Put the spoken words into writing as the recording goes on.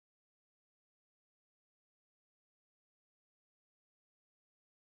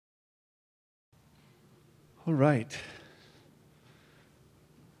All right.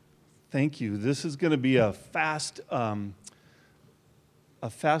 Thank you. This is going to be a fast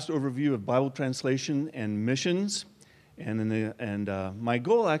overview of Bible translation and missions. And my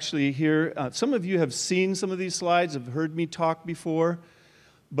goal actually here, some of you have seen some of these slides, have heard me talk before,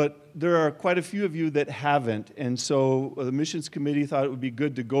 but there are quite a few of you that haven't. And so the missions committee thought it would be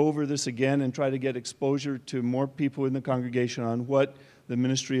good to go over this again and try to get exposure to more people in the congregation on what the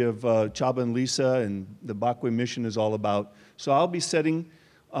ministry of Csaba and Lisa and the Bakwé mission is all about. So I'll be setting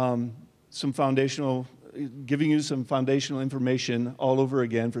giving you some foundational information all over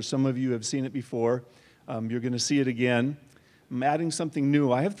again. For some of you who have seen it before, you're going to see it again. I'm adding something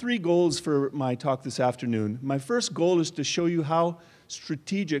new. I have 3 goals for my talk this afternoon. My first goal is to show you how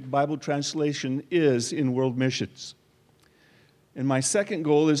strategic Bible translation is in world missions. And my second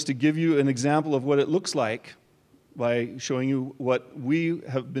goal is to give you an example of what it looks like by showing you what we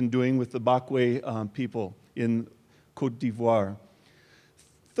have been doing with the Bakwé people in Côte d'Ivoire.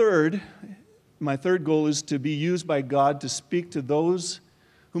 My third goal is to be used by God to speak to those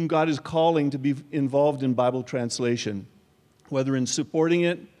whom God is calling to be involved in Bible translation, whether in supporting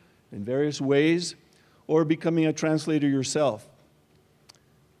it in various ways or becoming a translator yourself.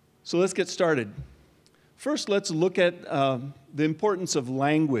 So let's get started. First, let's look at the importance of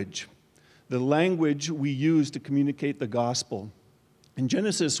language, the language we use to communicate the gospel. In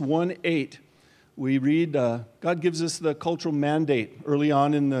Genesis 1:8, we read, God gives us the cultural mandate early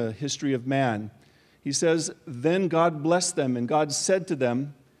on in the history of man. He says, "Then God blessed them, and God said to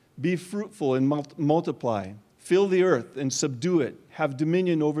them, 'Be fruitful and multiply, fill the earth and subdue it, have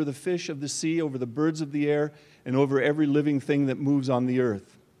dominion over the fish of the sea, over the birds of the air, and over every living thing that moves on the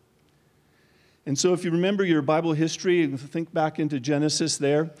earth.'" And so if you remember your Bible history, and think back into Genesis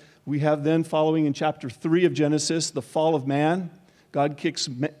there, we have then following in chapter 3 of Genesis, the fall of man. God kicks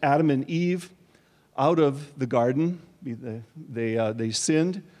Adam and Eve out of the garden. They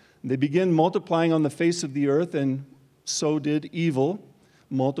sinned. They begin multiplying on the face of the earth, and so did evil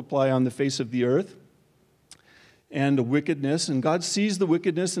multiply on the face of the earth, and the wickedness. And God sees the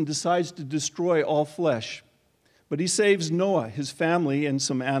wickedness and decides to destroy all flesh. But he saves Noah, his family, and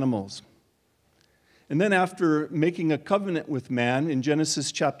some animals. And then after making a covenant with man, in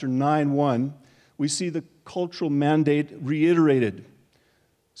Genesis chapter 9:1, we see the cultural mandate reiterated.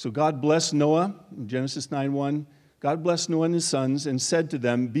 So God blessed Noah, in Genesis 9:1, God blessed Noah and his sons and said to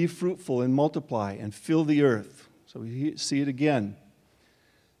them, "Be fruitful and multiply and fill the earth." So we see it again.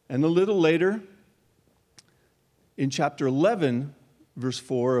 And a little later, in chapter 11, verse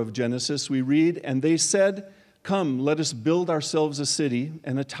 4 of Genesis, we read, "And they said, 'Come, let us build ourselves a city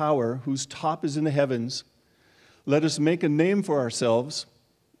and a tower whose top is in the heavens. Let us make a name for ourselves,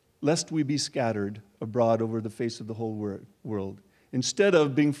 lest we be scattered abroad over the face of the whole world.'" Instead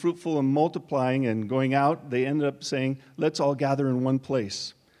of being fruitful and multiplying and going out, they ended up saying, "Let's all gather in one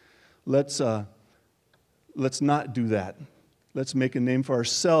place. Let's not do that. Let's make a name for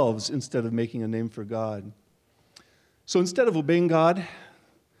ourselves instead of making a name for God." So instead of obeying God,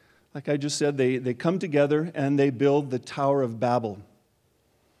 like I just said, they come together and they build the Tower of Babel.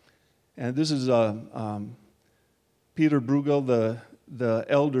 And this is Pieter Bruegel, the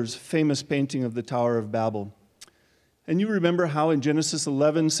elder's famous painting of the Tower of Babel. And you remember how in Genesis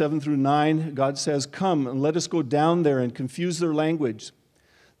 11, 7 through 9, God says, "Come and let us go down there and confuse their language,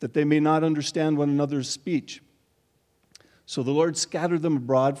 that they may not understand one another's speech." So the Lord scattered them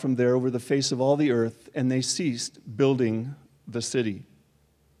abroad from there over the face of all the earth, and they ceased building the city.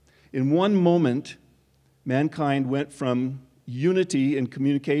 In one moment, mankind went from unity in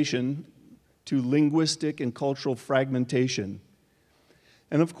communication to linguistic and cultural fragmentation.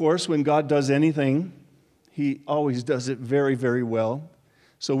 And of course, when God does anything, he always does it very, very well.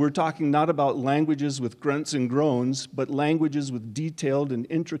 So we're talking not about languages with grunts and groans, but languages with detailed and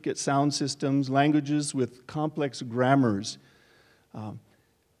intricate sound systems, languages with complex grammars.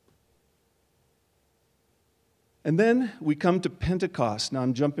 And then we come to Pentecost. Now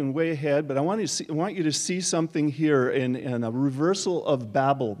I'm jumping way ahead, but I want you to see something here in a reversal of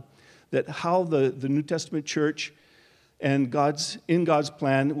Babel, that how the New Testament church and in God's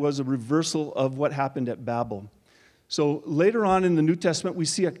plan was a reversal of what happened at Babel. So later on in the New Testament, we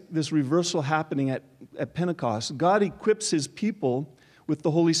see this reversal happening at Pentecost. God equips his people with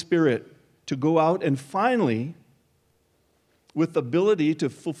the Holy Spirit to go out and finally, with the ability to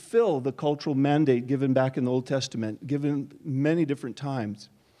fulfill the cultural mandate given back in the Old Testament, given many different times,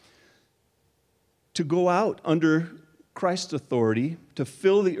 to go out under Christ's authority, to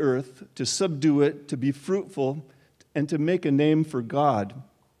fill the earth, to subdue it, to be fruitful, and to make a name for God.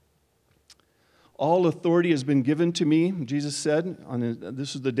 "All authority has been given to me," Jesus said.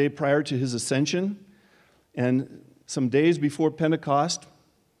 This was the day prior to his ascension. And some days before Pentecost,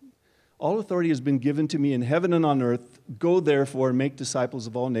 all authority has been given to me in heaven and on earth. Go therefore and make disciples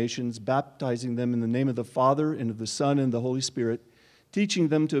of all nations, baptizing them in the name of the Father and of the Son and the Holy Spirit, teaching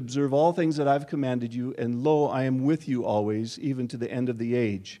them to observe all things that I've commanded you, and lo, I am with you always, even to the end of the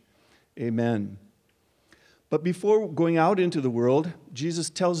age. Amen. But before going out into the world, Jesus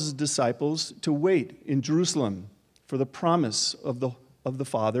tells his disciples to wait in Jerusalem for the promise of the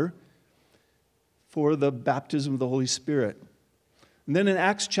Father, for the baptism of the Holy Spirit. And then in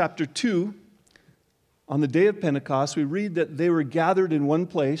Acts chapter 2, on the day of Pentecost, we read that they were gathered in one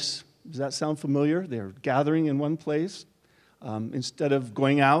place. Does that sound familiar? They were gathering in one place instead of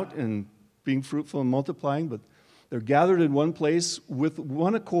going out and being fruitful and multiplying, but they're gathered in one place with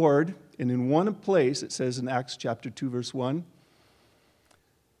one accord, and in one place, it says in Acts chapter 2, verse 1,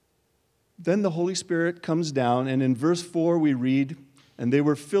 then the Holy Spirit comes down, and in verse 4 we read, and they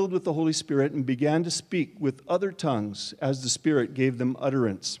were filled with the Holy Spirit and began to speak with other tongues as the Spirit gave them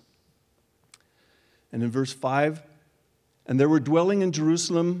utterance. And in verse 5, and there were dwelling in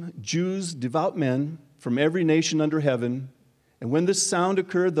Jerusalem Jews, devout men, from every nation under heaven. And when this sound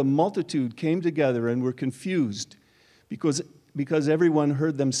occurred, the multitude came together and were confused because everyone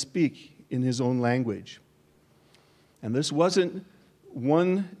heard them speak in his own language. And this wasn't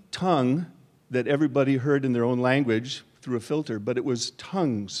one tongue that everybody heard in their own language through a filter, but it was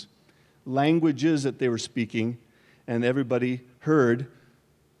tongues, languages that they were speaking, and everybody heard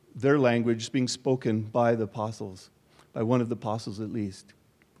their language being spoken by the apostles, by one of the apostles at least.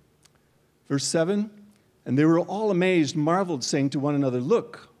 Verse 7, and they were all amazed, marveled, saying to one another,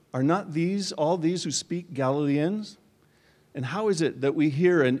 look, are not these all these who speak Galileans? And how is it that we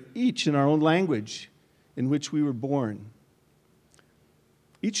hear each in our own language in which we were born?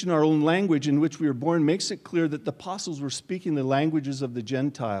 Each in our own language in which we were born makes it clear that the apostles were speaking the languages of the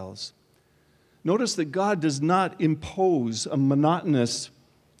Gentiles. Notice that God does not impose a monotonous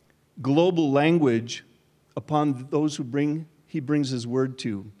global language upon those he brings his word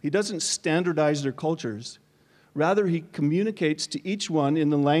to. He doesn't standardize their cultures. Rather, he communicates to each one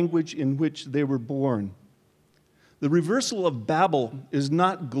in the language in which they were born. The reversal of Babel is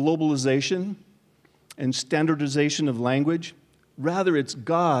not globalization and standardization of language. Rather, it's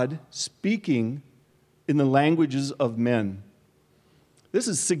God speaking in the languages of men. This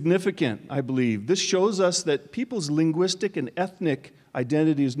is significant, I believe. This shows us that people's linguistic and ethnic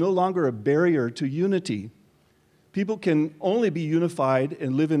identity is no longer a barrier to unity. People can only be unified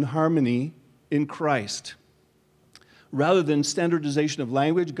and live in harmony in Christ. Rather than standardization of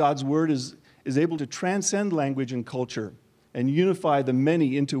language, God's word is able to transcend language and culture and unify the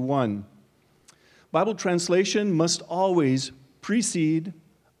many into one. Bible translation must always precede,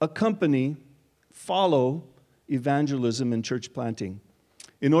 accompany, follow evangelism and church planting.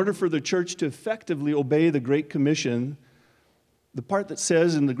 In order for the church to effectively obey the Great Commission, the part that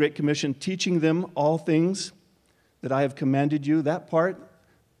says in the Great Commission, teaching them all things that I have commanded you, that part,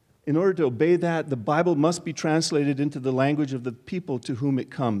 in order to obey that, the Bible must be translated into the language of the people to whom it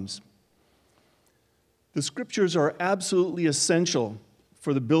comes. The Scriptures are absolutely essential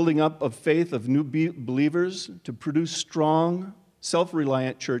for the building up of faith of new believers, to produce strong,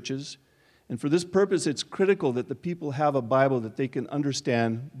 self-reliant churches. And for this purpose, it's critical that the people have a Bible that they can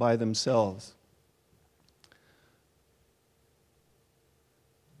understand by themselves.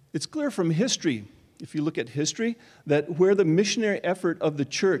 It's clear from history, if you look at history, that where the missionary effort of the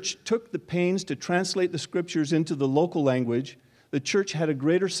church took the pains to translate the Scriptures into the local language, the church had a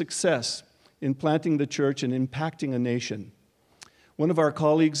greater success in planting the church and impacting a nation. One of our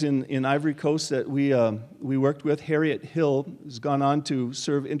colleagues in Ivory Coast that we worked with, Harriet Hill, has gone on to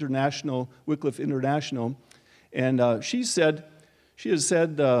serve Wycliffe International, and she has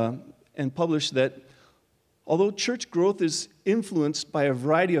said and published that although church growth is influenced by a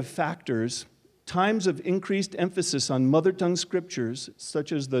variety of factors, times of increased emphasis on mother tongue scriptures,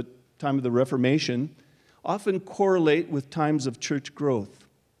 such as the time of the Reformation, often correlate with times of church growth.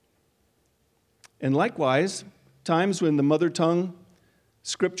 And likewise, times when the mother tongue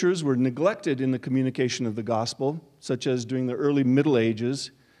scriptures were neglected in the communication of the gospel, such as during the early Middle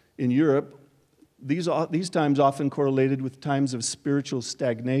Ages in Europe, these times often correlated with times of spiritual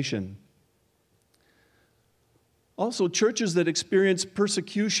stagnation. Also, churches that experience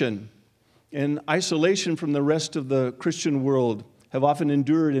persecution and isolation from the rest of the Christian world have often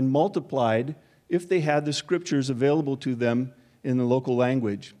endured and multiplied if they had the scriptures available to them in the local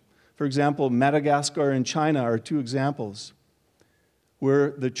language. For example, Madagascar and China are two examples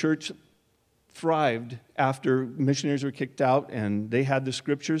where the church thrived after missionaries were kicked out and they had the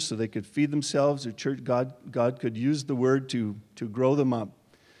scriptures so they could feed themselves. The church, God could use the word to grow them up.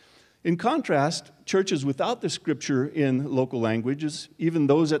 In contrast, churches without the scripture in local languages, even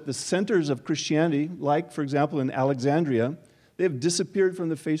those at the centers of Christianity, like, for example, in Alexandria, they have disappeared from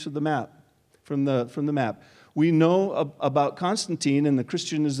the face of the map, from the map. We know about Constantine and the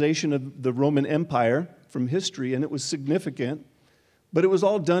Christianization of the Roman Empire from history, and it was significant, but it was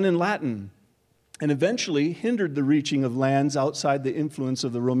all done in Latin, and eventually hindered the reaching of lands outside the influence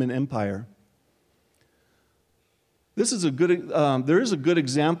of the Roman Empire. There is a good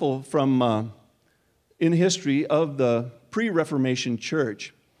example from in history of the pre-Reformation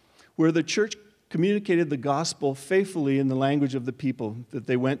church, where the church communicated the gospel faithfully in the language of the people that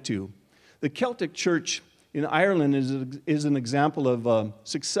they went to. The Celtic Church in Ireland is an example of a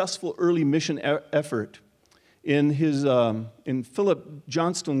successful early mission effort. In Philip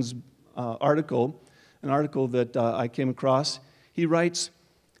Johnston's article, an article that I came across, he writes,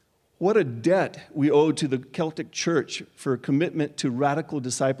 "What a debt we owe to the Celtic Church for commitment to radical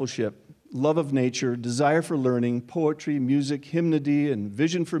discipleship, love of nature, desire for learning, poetry, music, hymnody, and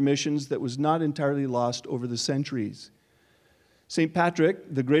vision for missions that was not entirely lost over the centuries." St.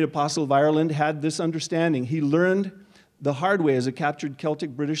 Patrick, the great apostle of Ireland, had this understanding. He learned the hard way as a captured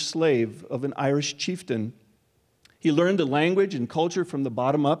Celtic British slave of an Irish chieftain. He learned the language and culture from the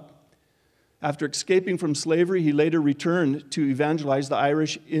bottom up. After escaping from slavery, he later returned to evangelize the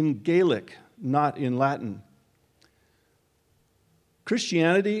Irish in Gaelic, not in Latin.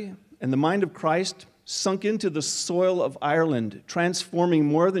 Christianity and the mind of Christ sunk into the soil of Ireland, transforming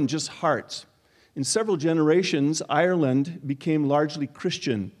more than just hearts. In several generations, Ireland became largely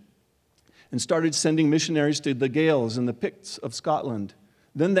Christian and started sending missionaries to the Gaels and the Picts of Scotland,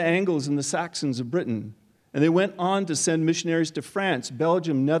 then the Angles and the Saxons of Britain. And they went on to send missionaries to France,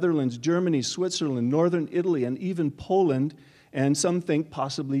 Belgium, Netherlands, Germany, Switzerland, northern Italy, and even Poland, and some think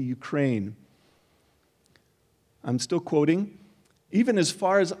possibly Ukraine. I'm still quoting, even as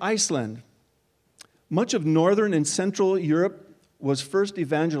far as Iceland. Much of northern and central Europe was first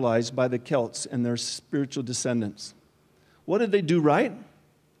evangelized by the Celts and their spiritual descendants. What did they do right?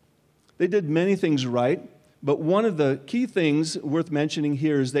 They did many things right. But one of the key things worth mentioning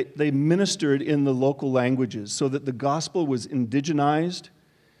here is that they ministered in the local languages so that the gospel was indigenized.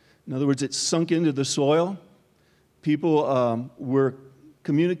 In other words, it sunk into the soil. People were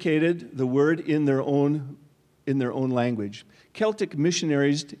communicated the word in their own language. Celtic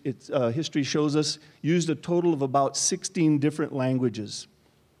missionaries, history shows us, used a total of about 16 different languages.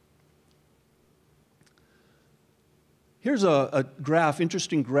 Here's a graph,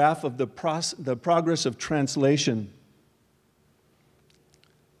 interesting graph of the progress of translation.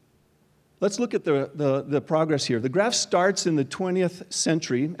 Let's look at the progress here. The graph starts in the 20th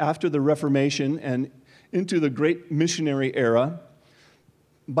century after the Reformation and into the great missionary era.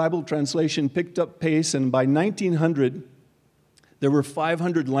 Bible translation picked up pace, and by 1900, there were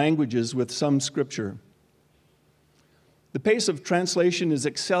 500 languages with some scripture. The pace of translation is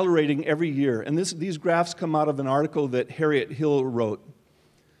accelerating every year, and these graphs come out of an article that Harriet Hill wrote.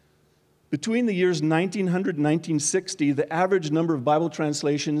 Between the years 1900 and 1960, the average number of Bible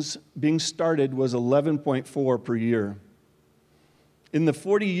translations being started was 11.4 per year. In the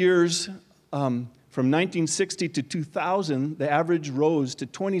 40 years from 1960 to 2000, the average rose to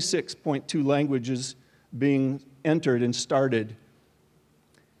 26.2 languages being entered and started.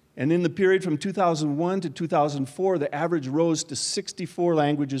 And in the period from 2001 to 2004, the average rose to 64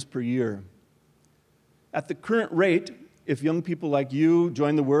 languages per year. At the current rate, if young people like you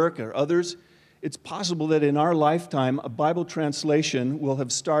join the work or others, it's possible that in our lifetime, a Bible translation will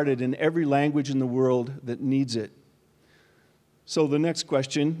have started in every language in the world that needs it. So the next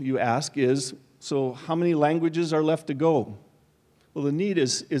question you ask is, so how many languages are left to go? Well, the need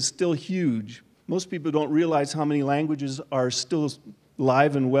is still huge. Most people don't realize how many languages are still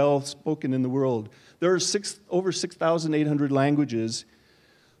live and well spoken in the world. There are over 6,800 languages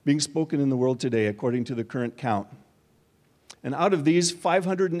being spoken in the world today, according to the current count. And out of these,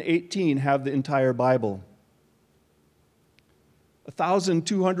 518 have the entire Bible.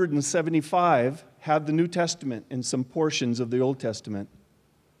 1,275 have the New Testament and some portions of the Old Testament.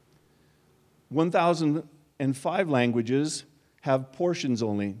 1,005 languages have portions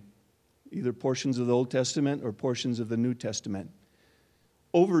only, either portions of the Old Testament or portions of the New Testament.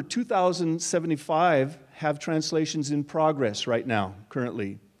 Over 2,075 have translations in progress right now,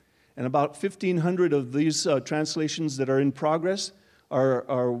 currently. And about 1,500 of these translations that are in progress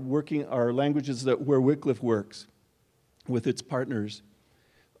are languages where Wycliffe works with its partners.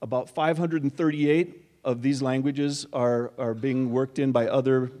 About 538 of these languages are being worked in by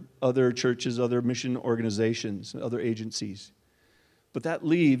other churches, other mission organizations, other agencies. But that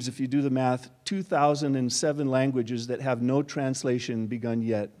leaves, if you do the math, 2,007 languages that have no translation begun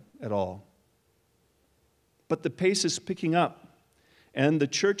yet at all. But the pace is picking up. And the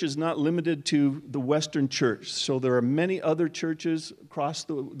church is not limited to the Western church. So there are many other churches across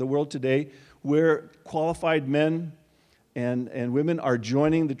the world today where qualified men and women are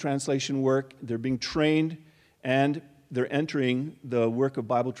joining the translation work. They're being trained, and they're entering the work of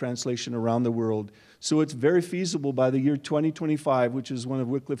Bible translation around the world. So it's very feasible by the year 2025, which is one of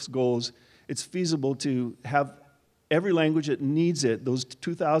Wycliffe's goals, it's feasible to have every language that needs it, those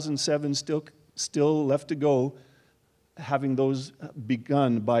 2,007 still left to go, having those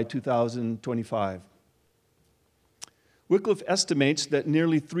begun by 2025. Wycliffe estimates that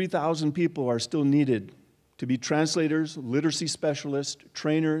nearly 3,000 people are still needed to be translators, literacy specialists,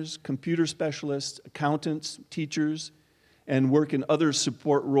 trainers, computer specialists, accountants, teachers, and work in other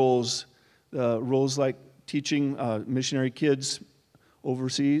support roles, roles like teaching missionary kids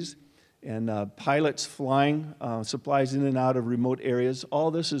overseas, and pilots flying supplies in and out of remote areas. All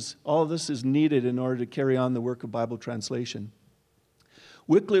this is needed in order to carry on the work of Bible translation.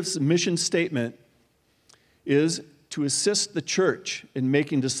 Wycliffe's mission statement is to assist the church in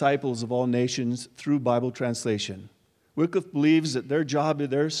making disciples of all nations through Bible translation. Wycliffe believes that their job,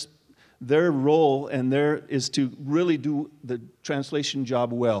 their role, is to really do the translation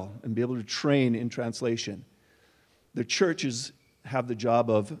job well and be able to train in translation. The churches have the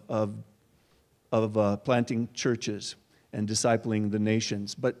job of planting churches and discipling the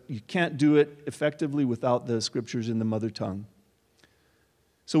nations. But you can't do it effectively without the scriptures in the mother tongue.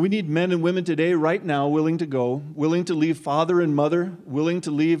 So we need men and women today, right now, willing to go, willing to leave father and mother, willing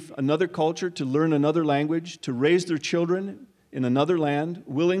to leave another culture, to learn another language, to raise their children in another land,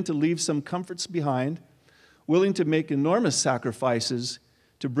 willing to leave some comforts behind, willing to make enormous sacrifices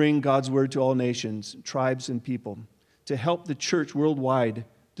to bring God's word to all nations, tribes, and people, to help the church worldwide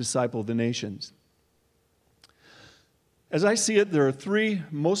disciple the nations. As I see it, there are three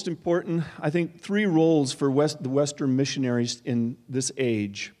most important, I think, three roles for the Western missionaries in this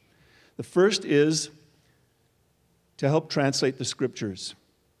age. The first is to help translate the scriptures.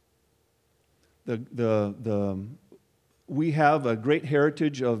 We have a great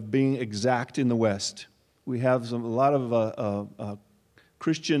heritage of being exact in the West. We have a lot of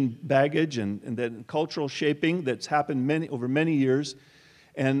Christian baggage and that cultural shaping that's happened over many years.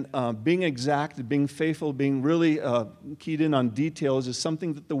 And being exact, being faithful, being really keyed in on details is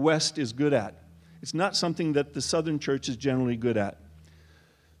something that the West is good at. It's not something that the Southern Church is generally good at.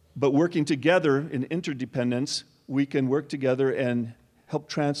 But working together in interdependence, we can work together and help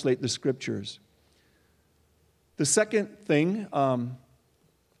translate the scriptures. The second thing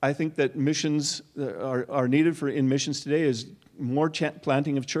I think that missions are needed in missions today is more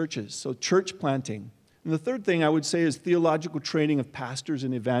planting of churches. So church planting. And the third thing I would say is theological training of pastors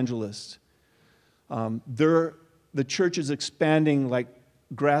and evangelists. The church is expanding like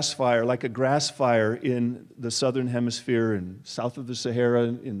a grass fire in the southern hemisphere and south of the Sahara,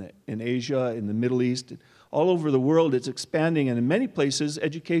 in Asia, in the Middle East. All over the world it's expanding, and in many places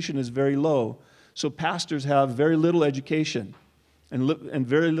education is very low. So pastors have very little education and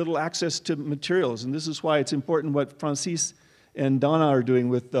very little access to materials. And this is why it's important what Francis and Donna are doing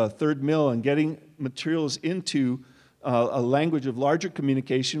with Third Mill and getting materials into a language of larger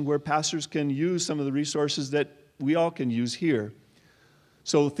communication where pastors can use some of the resources that we all can use here.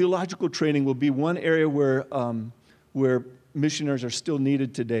 So theological training will be one area where missionaries are still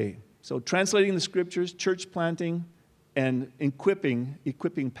needed today. So translating the scriptures, church planting, and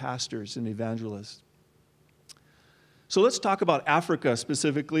equipping pastors and evangelists. So let's talk about Africa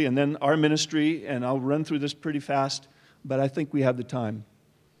specifically, and then our ministry, and I'll run through this pretty fast, but I think we have the time.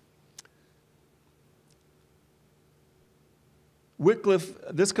 Wycliffe,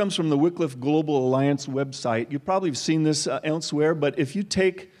 this comes from the Wycliffe Global Alliance website. You probably have seen this elsewhere, but if you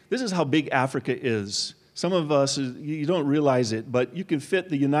this is how big Africa is. Some of us, you don't realize it, but you can fit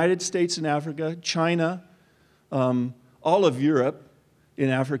the United States in Africa, China, all of Europe in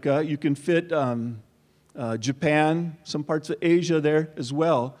Africa. You can fit Japan, some parts of Asia there as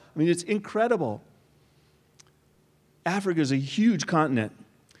well. I mean, it's incredible. Africa is a huge continent.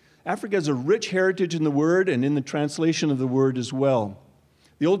 Africa has a rich heritage in the Word and in the translation of the Word as well.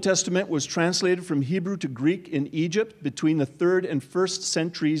 The Old Testament was translated from Hebrew to Greek in Egypt between the 3rd and 1st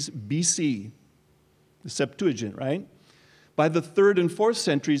centuries BC, the Septuagint, right? By the 3rd and 4th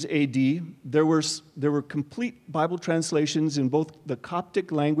centuries AD, there were complete Bible translations in both the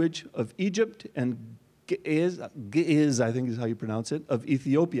Coptic language of Egypt and Ge'ez, I think is how you pronounce it, of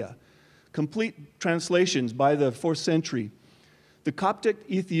Ethiopia. Complete translations by the 4th century. The Coptic,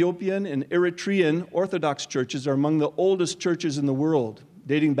 Ethiopian, and Eritrean Orthodox churches are among the oldest churches in the world,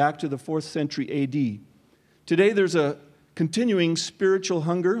 dating back to the 4th century AD. Today there's a continuing spiritual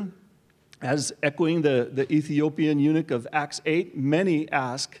hunger, as echoing the Ethiopian eunuch of Acts 8, many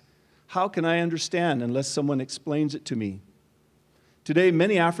ask, how can I understand unless someone explains it to me? Today,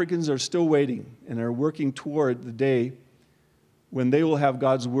 many Africans are still waiting and are working toward the day when they will have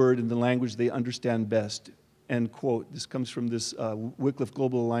God's word in the language they understand best. End quote. This comes from this Wycliffe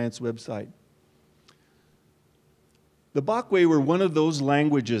Global Alliance website. The Bakwé were one of those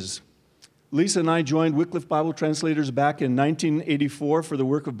languages. Lisa and I joined Wycliffe Bible Translators back in 1984 for the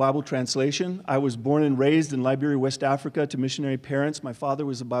work of Bible translation. I was born and raised in Liberia, West Africa, to missionary parents. My father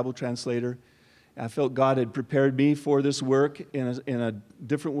was a Bible translator. I felt God had prepared me for this work in a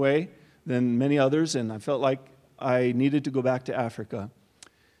different way than many others, and I felt like I needed to go back to Africa.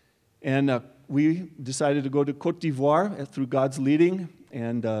 And we decided to go to Côte d'Ivoire through God's leading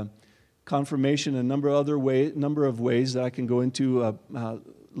and confirmation, a number of ways that I can go into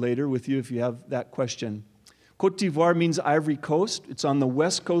later with you if you have that question. Côte d'Ivoire means Ivory Coast. It's on the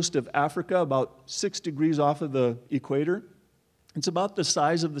west coast of Africa, about 6 degrees off of the equator. It's about the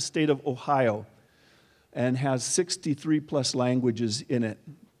size of the state of Ohio and has 63 plus languages in it,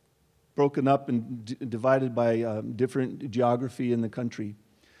 broken up and divided by different geography in the country.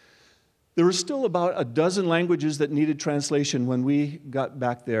 There were still about a dozen languages that needed translation when we got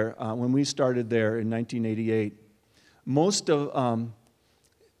back there, when we started there in 1988. Most of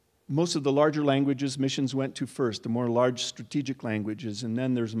the larger languages missions went to first, the more large strategic languages, and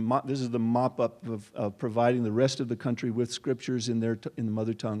then this is the mop-up of providing the rest of the country with scriptures in the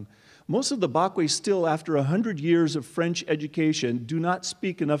mother tongue. Most of the Bakwé still, after 100 years of French education, do not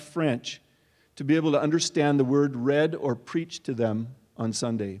speak enough French to be able to understand the word read or preached to them on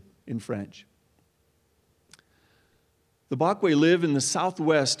Sunday in French. The Bakwé live in the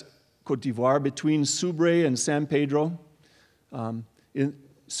southwest Côte d'Ivoire between Subre and San Pedro. In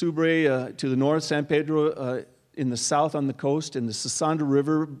Subre to the north, San Pedro in the south on the coast, and the Sassanda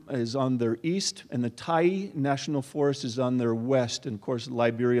River is on their east, and the Tai National Forest is on their west, and of course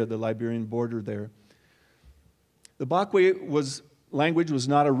Liberia, the Liberian border there. The Bakwé language was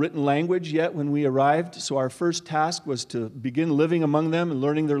not a written language yet when we arrived, so our first task was to begin living among them and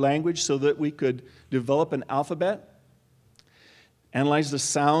learning their language so that we could develop an alphabet, analyze the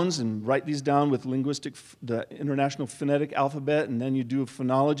sounds and write these down with the International Phonetic Alphabet, and then you do a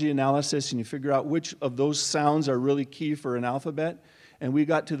phonology analysis and you figure out which of those sounds are really key for an alphabet. And we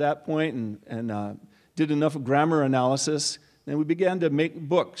got to that point and did enough grammar analysis, and we began to make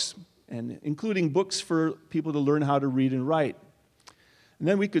books, and including books for people to learn how to read and write. And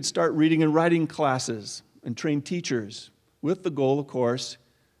then we could start reading and writing classes and train teachers with the goal, of course,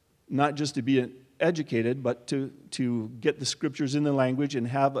 not just to be educated, but to get the scriptures in the language and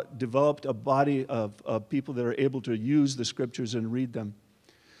have developed a body of people that are able to use the scriptures and read them.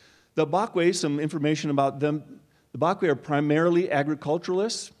 The Bakwé, some information about them. The Bakwé are primarily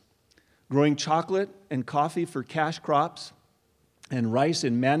agriculturalists, growing chocolate and coffee for cash crops and rice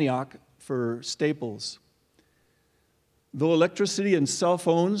and manioc for staples. Though electricity and cell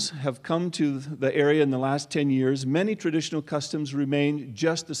phones have come to the area in the last 10 years, many traditional customs remain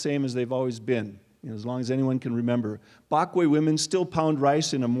just the same as they've always been, as long as anyone can remember. Bakwé women still pound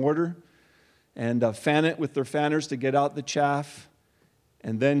rice in a mortar and fan it with their fanners to get out the chaff,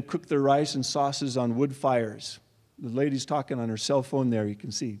 and then cook their rice and sauces on wood fires. The lady's talking on her cell phone there, you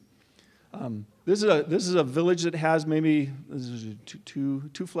can see. This is a village that has maybe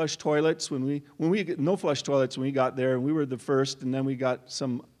two flush toilets. No flush toilets when we got there, and we were the first, and then we got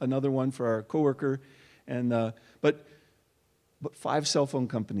another one for our coworker, and but 5 cell phone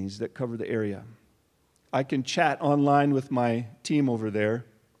companies that cover the area. I can chat online with my team over there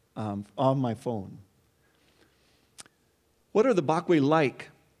on my phone. What are the Bakwé like?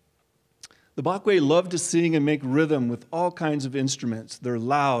 The Bakwé love to sing and make rhythm with all kinds of instruments. They're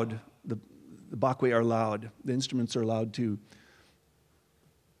loud. The Bakwé are loud. The instruments are loud too.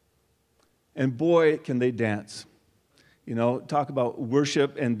 And boy, can they dance. You know, talk about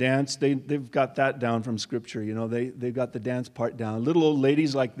worship and dance. They've got that down from Scripture. You know, they've got the dance part down. Little old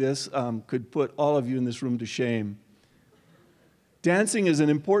ladies like this could put all of you in this room to shame. Dancing is an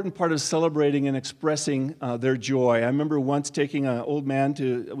important part of celebrating and expressing their joy. I remember once taking an old man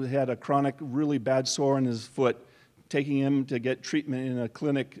who had a chronic, really bad sore on his foot, taking him to get treatment in a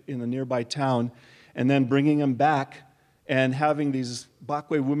clinic in a nearby town, and then bringing him back and having these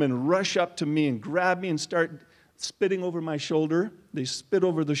Bakwé women rush up to me and grab me and start spitting over my shoulder. They spit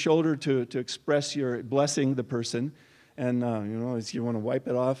over the shoulder to express your blessing the person, and you want to wipe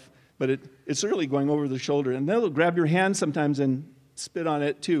it off, but it's really going over the shoulder. And they'll grab your hand sometimes and spit on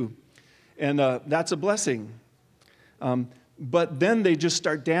it too, and that's a blessing. But then they just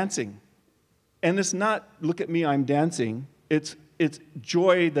start dancing. And it's not, look at me, I'm dancing. It's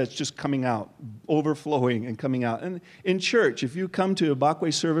joy that's just coming out, overflowing and coming out. And in church, if you come to a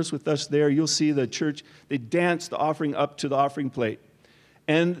Bakwé service with us there, you'll see the church, they dance the offering up to the offering plate.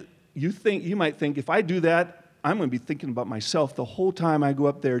 And you might think, if I do that, I'm going to be thinking about myself the whole time I go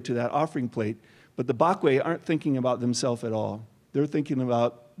up there to that offering plate. But the Bakwé aren't thinking about themselves at all. They're thinking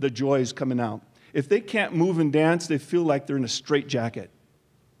about the joys coming out. If they can't move and dance, they feel like they're in a straitjacket.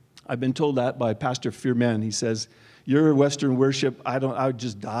 I've been told that by Pastor Fearman. He says, your Western worship, I would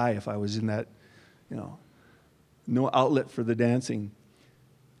just die if I was in that, no outlet for the dancing.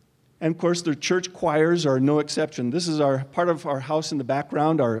 And of course, the church choirs are no exception. This is part of our house in the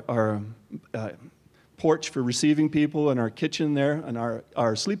background, our porch for receiving people, and our kitchen there, and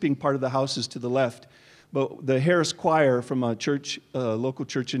our sleeping part of the house is to the left. But the Harris Choir from a local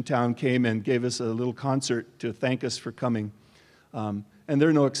church in town came and gave us a little concert to thank us for coming. And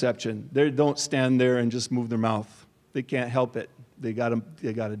they're no exception. They don't stand there and just move their mouth. They can't help it. They got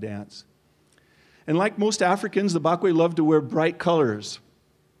to dance. And like most Africans, the Bakwé love to wear bright colors.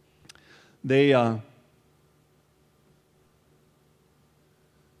 This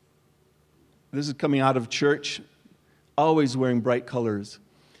is coming out of church, always wearing bright colors.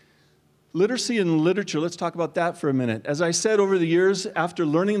 Literacy and literature, let's talk about that for a minute. As I said, over the years, after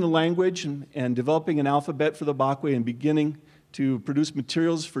learning the language and developing an alphabet for the Bakwé and beginning to produce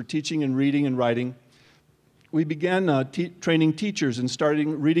materials for teaching and reading and writing, we began training teachers and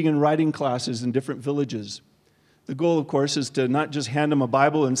starting reading and writing classes in different villages. The goal, of course, is to not just hand them a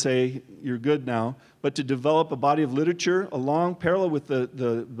Bible and say, you're good now, but to develop a body of literature along parallel with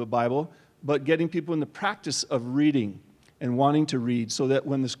the Bible, but getting people in the practice of reading and wanting to read so that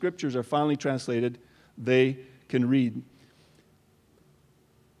when the scriptures are finally translated, they can read.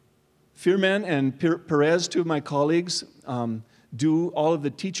 Fearman and Perez, two of my colleagues, do all of the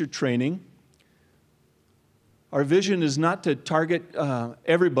teacher training. Our vision is not to target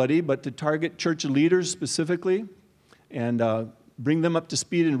everybody, but to target church leaders specifically and bring them up to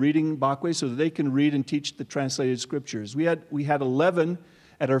speed in reading Bakwé so that they can read and teach the translated scriptures. We had 11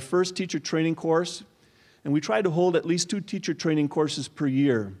 at our first teacher training course, and we try to hold at least 2 teacher training courses per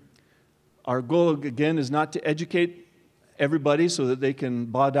year. Our goal, again, is not to educate everybody so that they can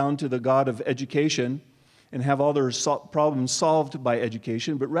bow down to the God of education and have all their problems solved by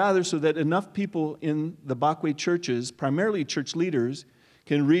education, but rather so that enough people in the Bakwé churches, primarily church leaders,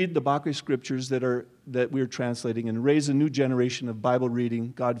 can read the Bakwé scriptures that we're translating and raise a new generation of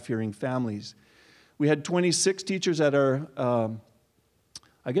Bible-reading, God-fearing families. We had 26 teachers at our,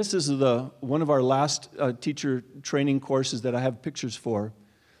 I guess this is one of our last teacher training courses that I have pictures for.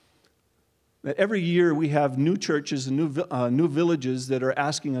 Every year we have new churches and new villages that are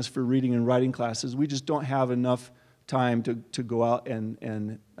asking us for reading and writing classes. We just don't have enough time to go out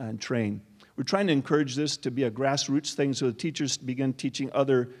and train. We're trying to encourage this to be a grassroots thing so the teachers begin teaching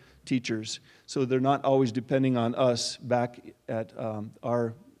other teachers so they're not always depending on us back at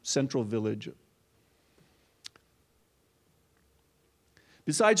our central village.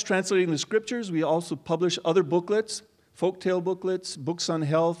 Besides translating the scriptures, we also publish other booklets. Folktale booklets, books on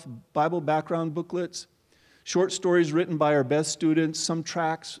health, Bible background booklets, short stories written by our best students, some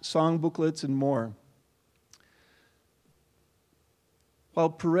tracts, song booklets, and more. While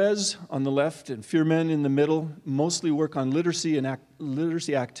Perez on the left and Fearman in the middle mostly work on literacy and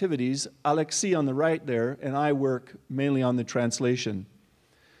literacy activities, Alexis on the right there and I work mainly on the translation.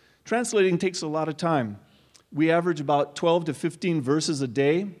 Translating takes a lot of time. We average about 12 to 15 verses a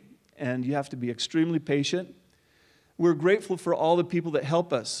day, and you have to be extremely patient. We're grateful for all the people that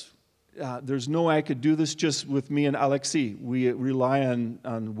help us. There's no way I could do this just with me and Alexis. We rely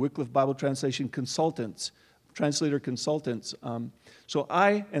on Wycliffe Bible Translation consultants, translator consultants. So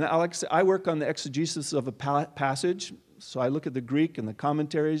I and Alexis, I work on the exegesis of a passage. So I look at the Greek and the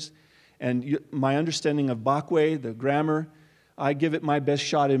commentaries, and my understanding of Bakwé, the grammar, I give it my best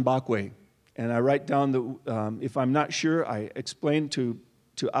shot in Bakwé. And I write down, if I'm not sure, I explain to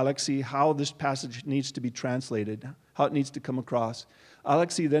Alexis how this passage needs to be translated, how it needs to come across.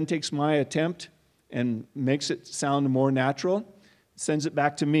 Alexis then takes my attempt and makes it sound more natural, sends it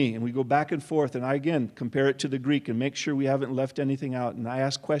back to me, and we go back and forth, and I again compare it to the Greek and make sure we haven't left anything out, and I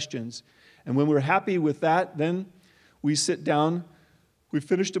ask questions. And when we're happy with that, then we sit down, we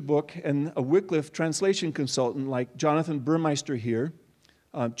finished a book, and a Wycliffe translation consultant like Jonathan Burmeister here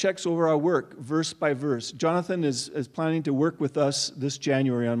checks over our work verse by verse. Jonathan is planning to work with us this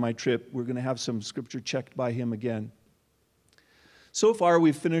January on my trip. We're going to have some scripture checked by him again. So far,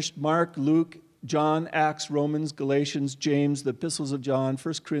 we've finished Mark, Luke, John, Acts, Romans, Galatians, James, the epistles of John,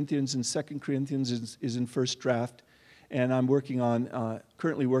 1 Corinthians and 2 Corinthians is in first draft. and I'm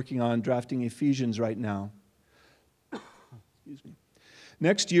currently working on drafting Ephesians right now. Excuse me.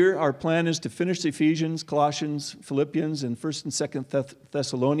 Next year, our plan is to finish Ephesians, Colossians, Philippians, and 1st and 2nd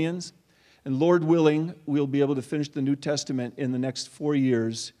Thessalonians. And Lord willing, we'll be able to finish the New Testament in the next 4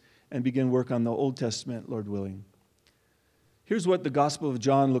 years and begin work on the Old Testament, Lord willing. Here's what the Gospel of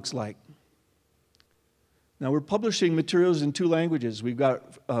John looks like. Now, we're publishing materials in 2 languages. We've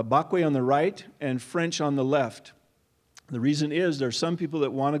got Bakwé on the right and French on the left. The reason is there are some people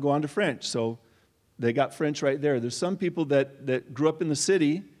that want to go on to French, so they got French right there. There's some people that grew up in the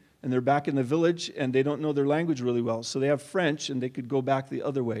city and they're back in the village and they don't know their language really well, so they have French and they could go back the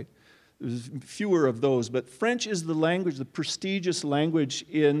other way. There's fewer of those, but French is the language, the prestigious language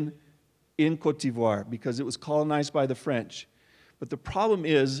in Côte d'Ivoire because it was colonized by the French. But the problem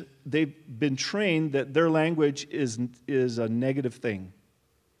is they've been trained that their language is a negative thing.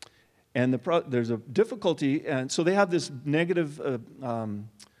 And there's a difficulty, and so they have this negative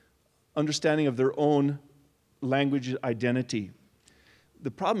understanding of their own language identity. The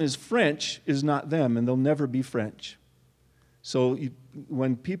problem is French is not them, and they'll never be French. So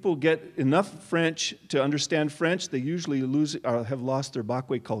when people get enough French to understand French, they usually have lost their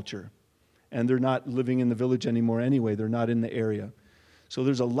Bakwé culture. And they're not living in the village anymore anyway. They're not in the area. So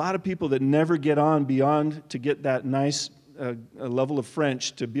there's a lot of people that never get on beyond to get that nice level of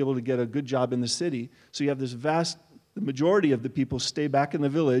French to be able to get a good job in the city. So you have this the majority of the people stay back in the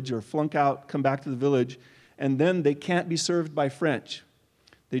village or flunk out, come back to the village, and then they can't be served by French.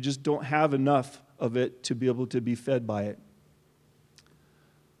 They just don't have enough of it to be able to be fed by it.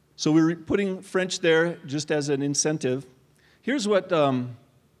 So we're putting French there just as an incentive. Here's what John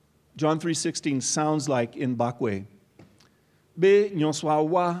 3:16 sounds like in Bakwé. Be nyonswa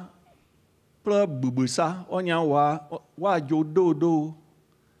wa pra bubusa onya wa jododo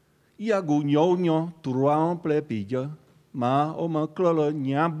ya go nyo turuan ple pija ma o ma klolo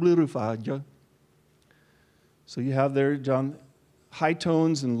nya blurifaja. So you have there, John, high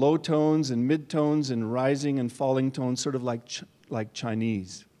tones and low tones and mid tones and rising and falling tones, sort of like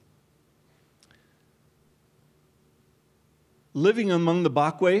Chinese. Living among the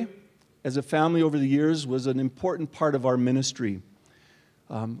Bakwé as a family over the years was an important part of our ministry.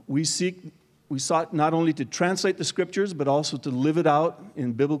 We sought not only to translate the scriptures, but also to live out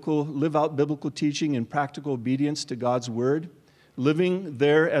biblical teaching in practical obedience to God's word. Living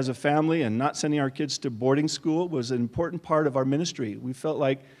there as a family and not sending our kids to boarding school was an important part of our ministry. We felt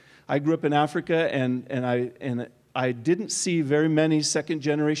like I grew up in Africa and I didn't see very many second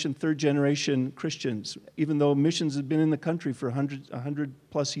generation, third generation Christians, even though missions had been in the country for 100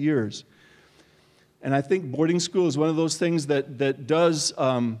 plus years. And I think boarding school is one of those things that does,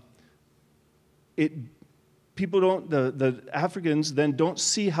 the Africans then don't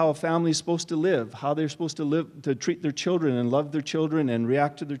see how a family is supposed to live, how they're supposed to live, to treat their children and love their children and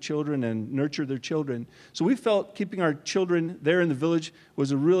react to their children and nurture their children. So we felt keeping our children there in the village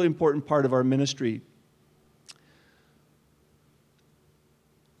was a really important part of our ministry.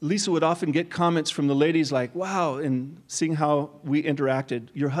 Lisa would often get comments from the ladies like, wow, and seeing how we interacted.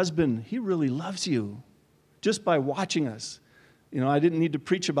 Your husband, he really loves you just by watching us. I didn't need to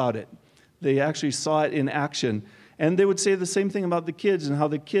preach about it. They actually saw it in action. And they would say the same thing about the kids and how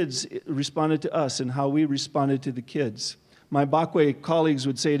the kids responded to us and how we responded to the kids. My Bakwé colleagues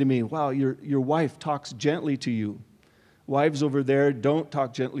would say to me, wow, your wife talks gently to you. Wives over there don't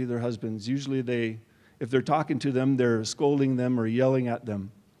talk gently to their husbands. Usually if they're talking to them, they're scolding them or yelling at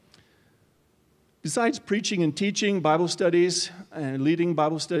them. Besides preaching and teaching Bible studies and leading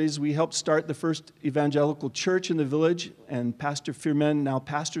Bible studies, we helped start the first evangelical church in the village, and Pastor Firmin now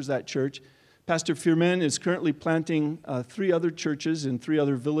pastors that church. Pastor Firmin is currently planting 3 other churches in 3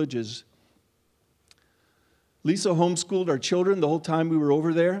 other villages. Lisa homeschooled our children the whole time we were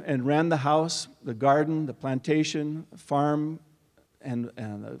over there and ran the house, the garden, the plantation, farm, and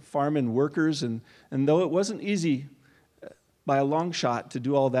farm and workers. And though it wasn't easy by a long shot to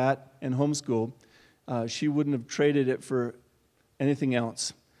do all that and homeschool, she wouldn't have traded it for anything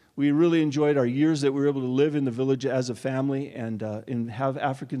else. We really enjoyed our years that we were able to live in the village as a family and have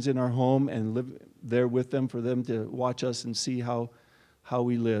Africans in our home and live there with them for them to watch us and see how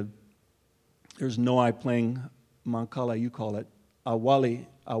we live. There's Noai playing Mancala, you call it. Awali.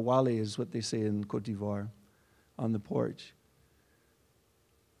 Awali is what they say in Côte d'Ivoire on the porch.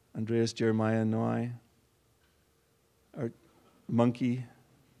 Andreas, Jeremiah, Noai. Our monkey.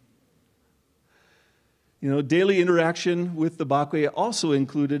 Daily interaction with the Bakwé also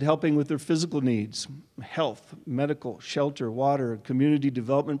included helping with their physical needs, health, medical, shelter, water, community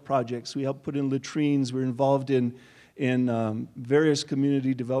development projects. We helped put in latrines. We're involved in various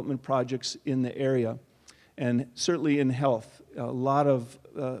community development projects in the area. and certainly in health. A lot of,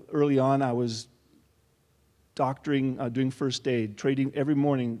 early on, I was doctoring, doing first aid, every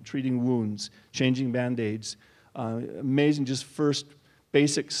morning, treating wounds, changing Band-Aids. Amazing, just first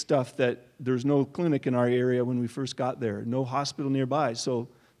basic stuff that there's no clinic in our area when we first got there, no hospital nearby, so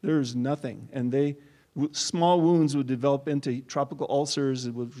there's nothing. And small wounds would develop into tropical ulcers,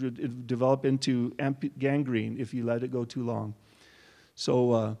 it would develop into gangrene if you let it go too long.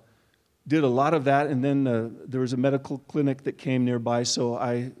 So did a lot of that, and then there was a medical clinic that came nearby, so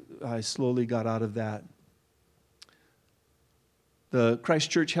I slowly got out of that. The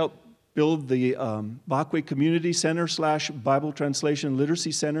Christ Church helped build the Bakwé Community Center / Bible Translation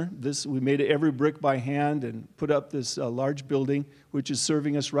Literacy Center. We made every brick by hand and put up this large building, which is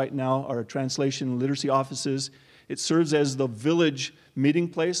serving us right now, our translation and literacy offices. It serves as the village meeting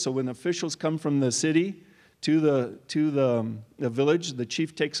place, so when officials come from the city to the village, the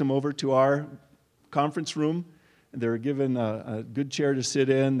chief takes them over to our conference room. They're given a good chair to sit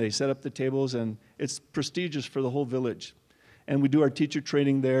in. They set up the tables, and it's prestigious for the whole village. And we do our teacher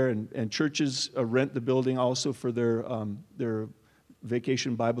training there, and churches rent the building also for their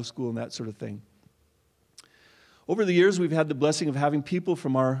vacation Bible school and that sort of thing. Over the years, we've had the blessing of having people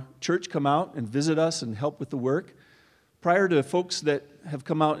from our church come out and visit us and help with the work. Prior to folks that have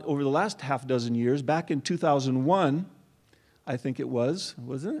come out over the last half dozen years, back in 2001, I think it was,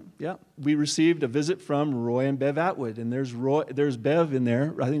 wasn't it? Yeah. We received a visit from Roy and Bev Atwood, and there's Bev in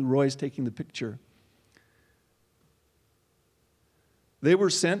there. I think Roy's taking the picture. They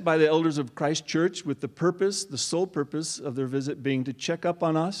were sent by the elders of Christ Church with the sole purpose of their visit being to check up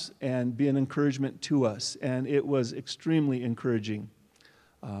on us and be an encouragement to us. And it was extremely encouraging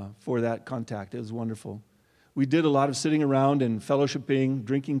for that contact. It was wonderful. We did a lot of sitting around and fellowshipping,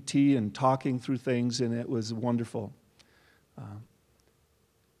 drinking tea and talking through things, and it was wonderful.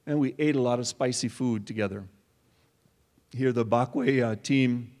 And we ate a lot of spicy food together. Here, the Bakwé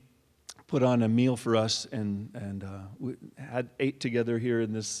team put on a meal for us, and we ate together here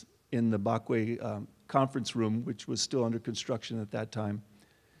in the Bakwé conference room, which was still under construction at that time.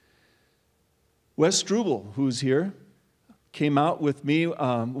 Wes Struble, who's here, came out with me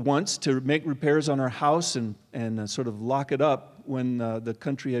once to make repairs on our house and sort of lock it up when the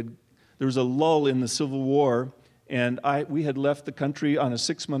country there was a lull in the Civil War, and we had left the country on a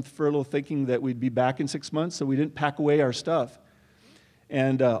 6-month furlough thinking that we'd be back in 6 months, so we didn't pack away our stuff.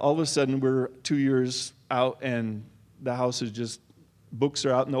 And all of a sudden, we're 2 years out, and the house is just, books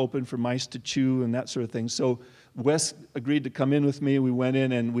are out in the open for mice to chew and that sort of thing. So Wes agreed to come in with me. We went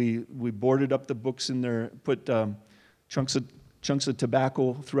in, and we boarded up the books in there, put chunks of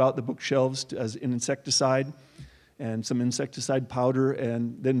tobacco throughout the bookshelves as an insecticide, and some insecticide powder,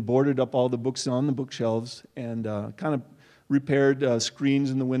 and then boarded up all the books on the bookshelves, and kind of repaired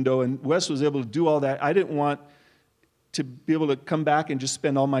screens in the window. And Wes was able to do all that. I didn't want to be able to come back and just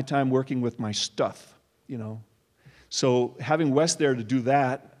spend all my time working with my stuff, you know. So having Wes there to do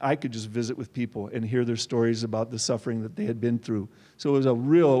that, I could just visit with people and hear their stories about the suffering that they had been through. So it was a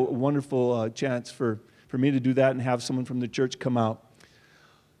real wonderful chance for me to do that and have someone from the church come out.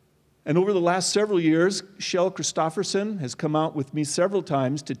 And over the last several years, Shell Christofferson has come out with me several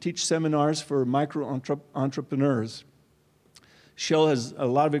times to teach seminars for micro-entrepreneurs. Shell has a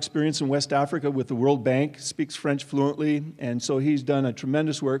lot of experience in West Africa with the World Bank, speaks French fluently, and so he's done a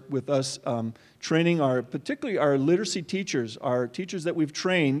tremendous work with us, training particularly our literacy teachers. Our teachers that we've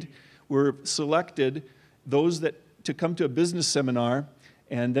trained were selected, those to come to a business seminar,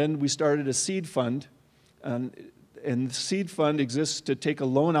 and then we started a seed fund. And the seed fund exists to take a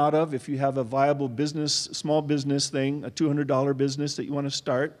loan out of if you have a viable business, small business thing, a $200 business that you want to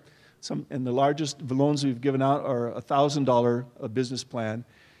start. And the largest loans we've given out are a $1,000 business plan.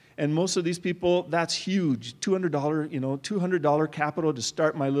 And most of these people, that's huge. $200 capital to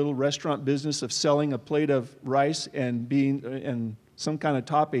start my little restaurant business of selling a plate of rice and some kind of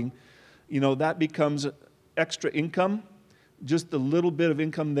topping. That becomes extra income. Just a little bit of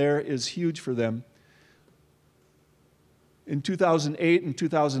income there is huge for them. In 2008 and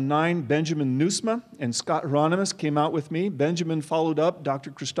 2009, Benjamin Nusma and Scott Hieronymus came out with me. Benjamin followed up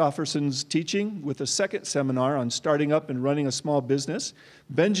Dr. Christofferson's teaching with a second seminar on starting up and running a small business.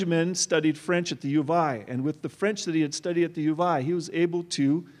 Benjamin studied French at the U of I, and with the French that he had studied at the U of I, he was able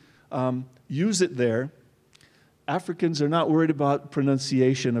to use it there. Africans are not worried about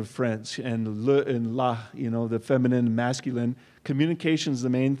pronunciation of French and le and la, the feminine and masculine. Communication is the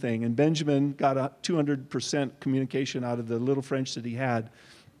main thing. And Benjamin got a 200% communication out of the little French that he had.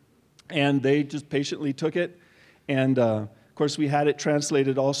 And they just patiently took it. And, of course, we had it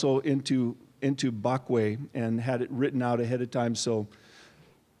translated also into Bakwé and had it written out ahead of time. So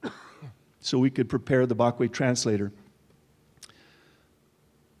so we could prepare the Bakwé translator.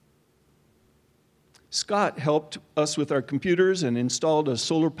 Scott helped us with our computers and installed a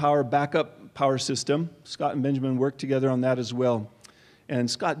solar power backup power system. Scott and Benjamin worked together on that as well. And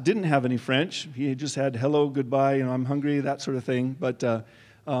Scott didn't have any French. He just had hello, goodbye, I'm hungry, that sort of thing. But,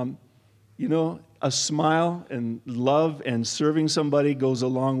 a smile and love and serving somebody goes a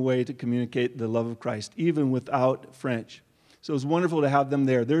long way to communicate the love of Christ, even without French. So it was wonderful to have them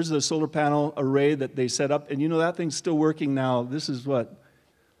there. There's the solar panel array that they set up. And that thing's still working now. This is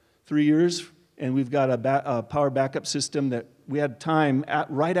 3 years? And we've got a power backup system that we had time,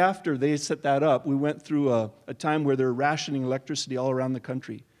 right after they set that up, we went through a time where they're rationing electricity all around the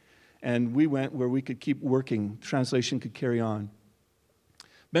country. And we went where we could keep working. Translation could carry on.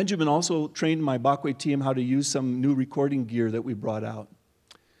 Benjamin also trained my Bakwé team how to use some new recording gear that we brought out.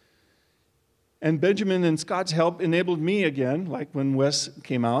 And Benjamin and Scott's help enabled me again, like when Wes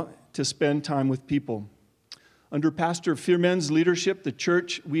came out, to spend time with people. Under Pastor Firmen's leadership, the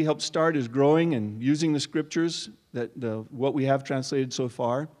church we helped start is growing and using the scriptures, what we have translated so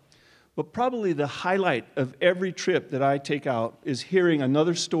far. But probably the highlight of every trip that I take out is hearing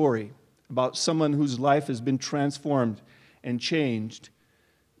another story about someone whose life has been transformed and changed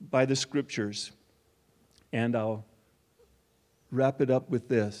by the scriptures. And I'll wrap it up with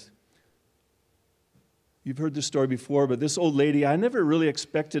this. You've heard this story before, but this old lady, I never really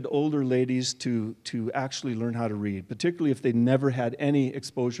expected older ladies to actually learn how to read, particularly if they never had any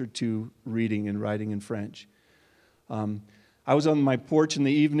exposure to reading and writing in French. I was on my porch in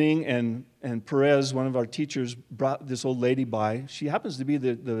the evening, and Perez, one of our teachers, brought this old lady by. She happens to be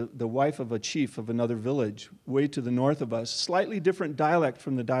the wife of a chief of another village, way to the north of us, slightly different dialect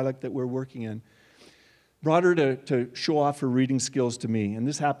from the dialect that we're working in. Brought her to show off her reading skills to me, and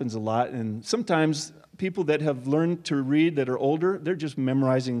this happens a lot. And sometimes people that have learned to read that are older, they're just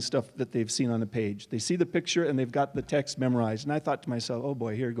memorizing stuff that they've seen on a page. They see the picture, and they've got the text memorized. And I thought to myself, oh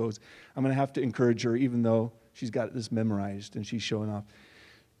boy, here it goes. I'm going to have to encourage her, even though she's got this memorized and she's showing off.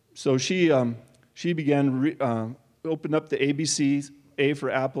 So she began, opened up the ABCs, A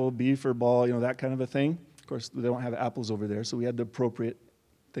for apple, B for ball, that kind of a thing. Of course, they don't have apples over there, so we had the appropriate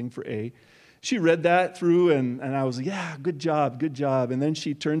thing for A. She read that through, and I was like, yeah, good job, good job. And then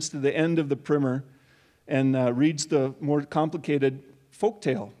she turns to the end of the primer and reads the more complicated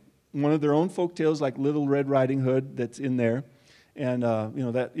folktale, one of their own folktales like Little Red Riding Hood that's in there. And,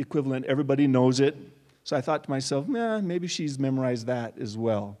 that equivalent, everybody knows it. So I thought to myself, maybe she's memorized that as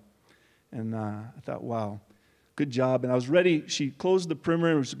well. And I thought, wow, good job. And I was ready. She closed the primer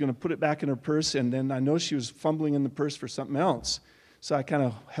and was going to put it back in her purse. And then I know she was fumbling in the purse for something else. So I kind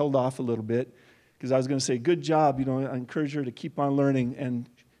of held off a little bit because I was going to say, good job. I encourage her to keep on learning. And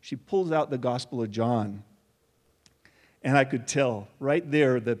she pulls out the Gospel of John. And I could tell right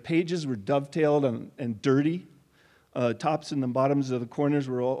there, the pages were dovetailed and dirty. Tops and the bottoms of the corners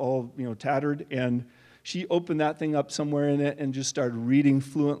were all tattered. And she opened that thing up somewhere in it and just started reading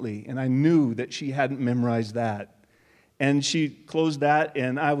fluently. And I knew that she hadn't memorized that. And she closed that,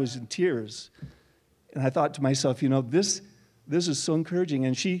 and I was in tears. And I thought to myself, this is so encouraging.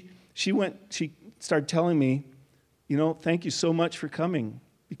 And she started telling me, thank you so much for coming,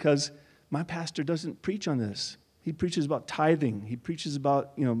 because my pastor doesn't preach on this. He preaches about tithing. He preaches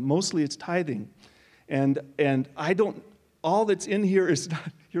about, mostly it's tithing. And I don't, all that's in here is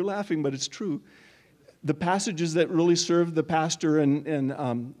not, you're laughing, but it's true. The passages that really serve the pastor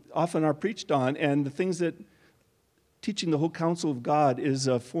and often are preached on, and the things that teaching the whole counsel of God is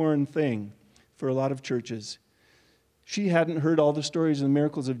a foreign thing for a lot of churches. She hadn't heard all the stories and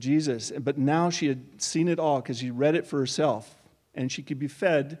miracles of Jesus, but now she had seen it all because she read it for herself. And she could be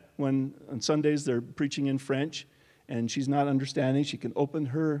fed when on Sundays they're preaching in French and she's not understanding. She can open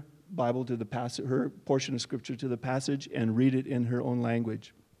her Bible to the passage, her portion of Scripture to the passage, and read it in her own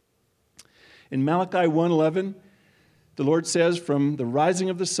language. In Malachi 1:11, the Lord says, from the rising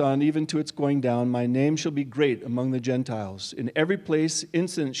of the sun even to its going down, my name shall be great among the Gentiles. In every place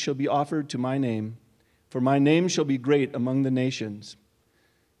incense shall be offered to my name, for my name shall be great among the nations.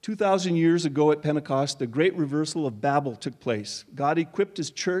 2,000 years ago at Pentecost, the great reversal of Babel took place. God equipped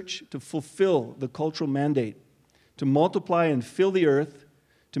his church to fulfill the cultural mandate, to multiply and fill the earth,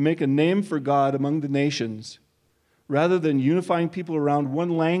 to make a name for God among the nations. Rather than unifying people around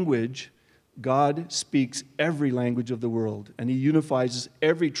one language, God speaks every language of the world, and he unifies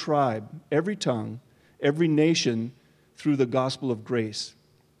every tribe, every tongue, every nation through the gospel of grace.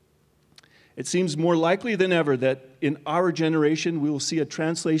 It seems more likely than ever that in our generation we will see a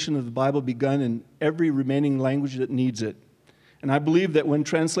translation of the Bible begun in every remaining language that needs it. And I believe that when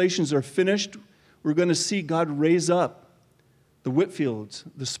translations are finished, we're going to see God raise up the Whitfields,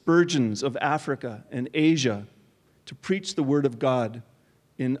 the Spurgeons of Africa and Asia to preach the Word of God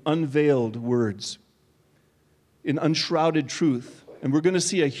in unveiled words, in unshrouded truth. And we're going to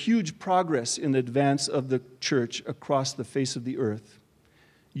see a huge progress in the advance of the church across the face of the earth.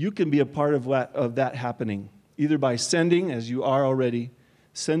 You can be a part of that happening, either by sending, as you are already,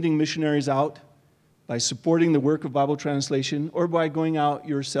 sending missionaries out, by supporting the work of Bible translation, or by going out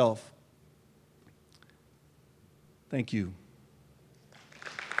yourself. Thank you.